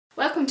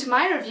to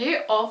my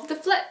review of the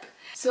Flip.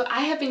 So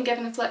I have been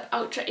given a Flip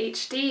Ultra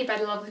HD by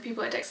the lovely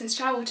people at Dixon's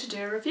Travel to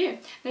do a review.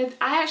 Now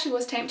I actually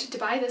was tempted to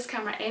buy this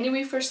camera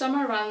anyway for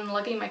summer rather than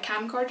lugging my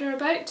camcorder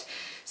about,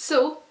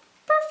 so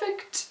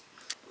perfect!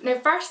 Now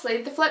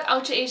firstly, the Flip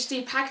Ultra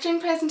HD packaging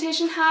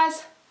presentation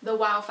has the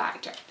wow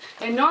factor.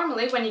 Now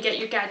normally when you get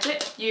your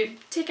gadget, you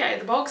take it out of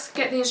the box,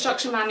 get the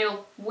instruction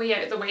manual way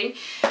out of the way,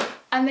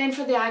 and then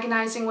for the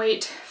agonising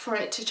wait for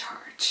it to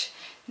charge.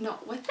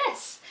 Not with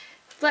this.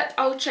 Flip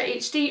Ultra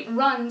HD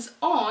runs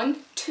on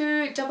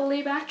 2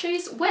 AA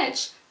batteries,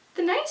 which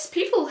the nice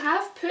people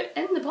have put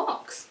in the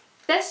box.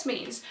 This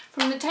means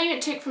from the time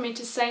it took for me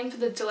to sign for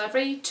the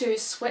delivery to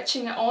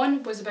switching it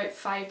on was about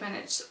 5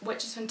 minutes,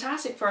 which is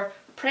fantastic for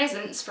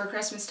presents for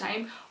Christmas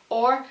time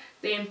or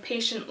the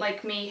impatient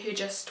like me who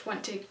just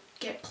want to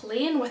get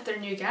playing with their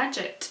new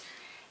gadget.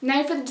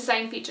 Now for the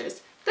design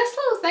features. This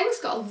little thing's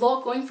got a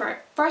lot going for it.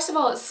 First of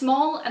all, it's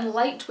small and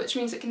light, which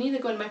means it can either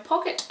go in my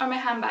pocket or my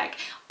handbag,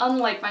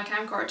 unlike my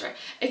camcorder.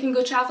 It can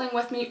go travelling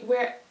with me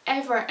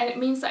wherever, and it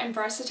means that I'm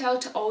versatile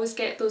to always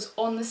get those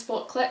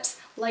on-the-spot clips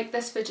like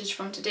this footage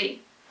from today.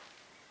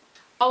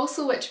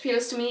 Also, which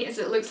appeals to me, is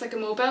it looks like a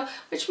mobile,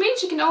 which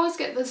means you can always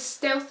get those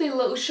stealthy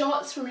little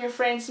shots from your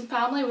friends and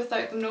family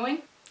without them knowing.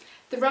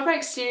 The rubber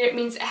exterior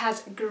means it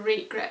has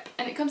great grip,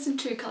 and it comes in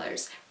 2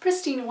 colours,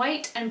 pristine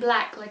white and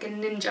black like a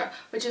ninja,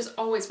 which is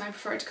always my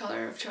preferred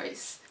colour of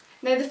choice.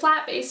 Now the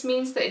flat base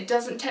means that it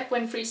doesn't tip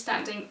when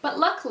freestanding, but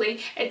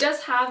luckily it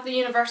does have the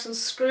universal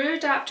screw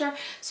adapter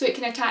so it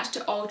can attach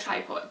to all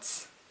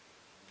tripods.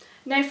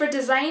 Now for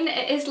design,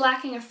 it is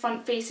lacking a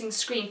front-facing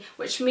screen,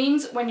 which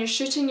means when you're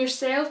shooting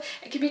yourself,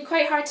 it can be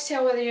quite hard to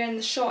tell whether you're in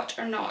the shot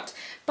or not.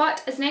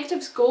 But as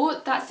negatives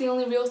go, that's the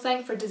only real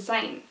thing for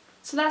design,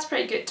 so that's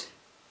pretty good.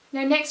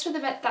 Now next for the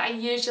bit that I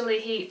usually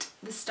hate,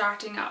 the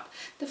starting up.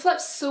 The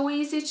Flip's so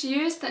easy to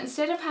use that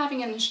instead of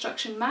having an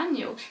instruction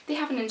manual, they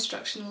have an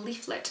instruction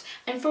leaflet.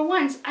 And for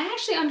once, I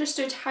actually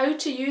understood how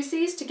to use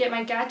these to get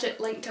my gadget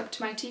linked up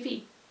to my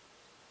TV.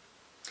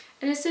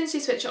 And as soon as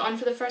you switch it on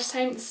for the first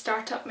time, the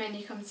startup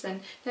menu comes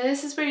in. Now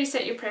this is where you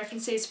set your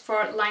preferences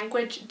for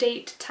language,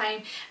 date,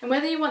 time, and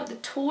whether you want the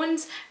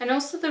tones and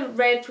also the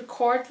red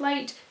record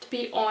light to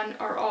be on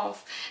or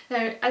off.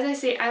 Now, as I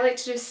say, I like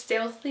to do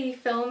stealthy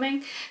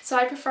filming, so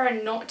I prefer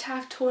not to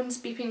have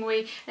tones beeping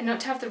away and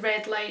not to have the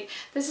red light.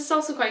 This is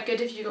also quite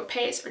good if you've got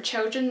pets or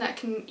children that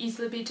can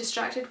easily be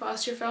distracted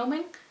whilst you're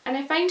filming. And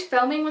I find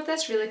filming with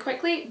this really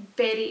quickly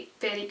very,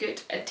 very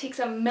good. It takes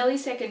a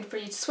millisecond for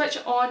you to switch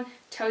it on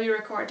till you're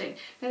recording.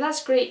 Now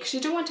that's great because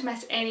you don't want to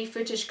miss any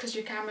footage because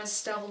your camera's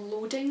still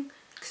loading,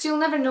 because you'll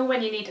never know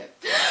when you need it.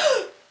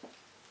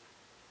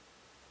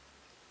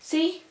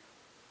 See?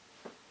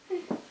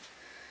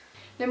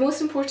 Now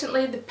most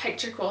importantly, the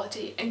picture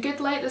quality. In good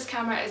light this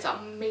camera is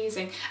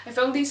amazing. I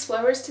filmed these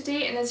flowers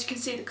today and as you can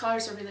see the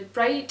colours are really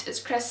bright, it's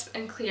crisp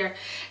and clear.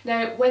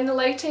 Now when the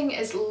lighting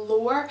is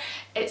lower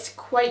it's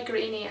quite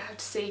grainy, I have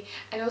to say,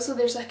 and also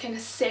there's a kind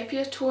of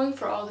sepia tone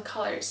for all the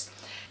colours.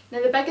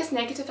 Now the biggest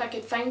negative I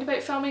could find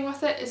about filming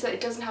with it is that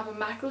it doesn't have a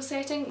macro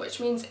setting,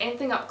 which means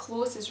anything up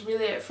close is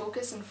really out of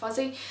focus and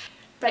fuzzy.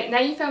 Right, now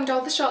you filmed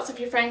all the shots of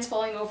your friends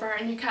falling over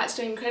and your cat's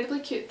doing incredibly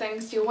cute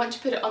things, you'll want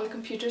to put it on the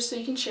computer so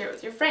you can share it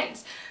with your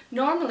friends.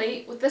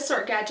 Normally, with this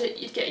sort of gadget,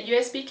 you'd get a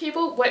USB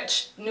cable,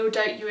 which no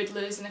doubt you would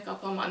lose in a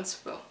couple of months.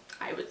 Well,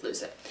 I would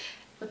lose it.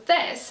 With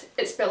this,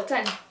 it's built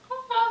in.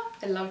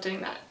 I love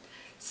doing that.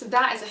 So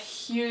that is a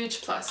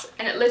huge plus,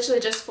 and it literally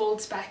just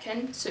folds back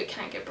in so it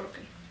can't get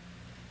broken.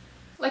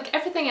 Like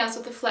everything else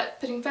with the Flip,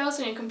 putting files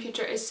on your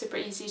computer is super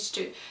easy to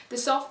do. The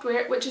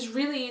software, which is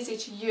really easy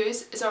to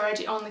use, is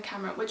already on the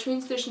camera, which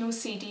means there's no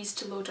CDs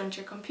to load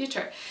onto your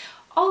computer.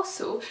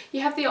 Also,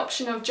 you have the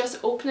option of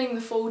just opening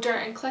the folder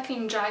and clicking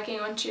and dragging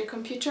onto your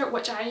computer,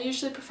 which I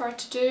usually prefer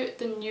to do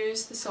than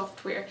use the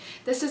software.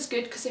 This is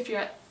good because if you're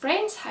at a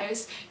friend's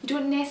house, you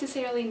don't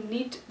necessarily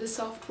need the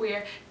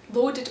software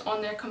loaded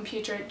on their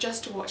computer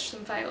just to watch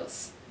some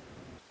files.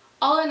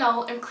 All in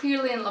all, I'm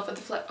clearly in love with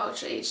the Flip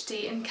Ultra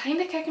HD and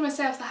kinda kicking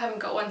myself that I haven't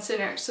got one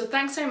sooner, so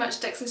thanks very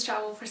much Dixon's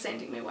Travel for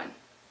sending me one.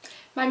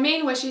 My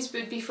main wishes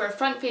would be for a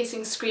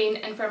front-facing screen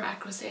and for a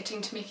macro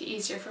setting to make it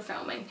easier for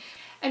filming.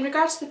 In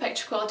regards to the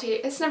picture quality,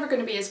 it's never going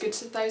to be as good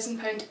as a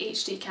 £1,000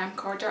 HD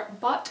camcorder,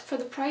 but for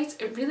the price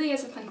it really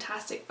is a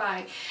fantastic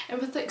buy,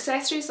 and with the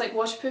accessories like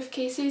waterproof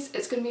cases,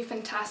 it's going to be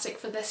fantastic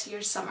for this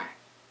year's summer.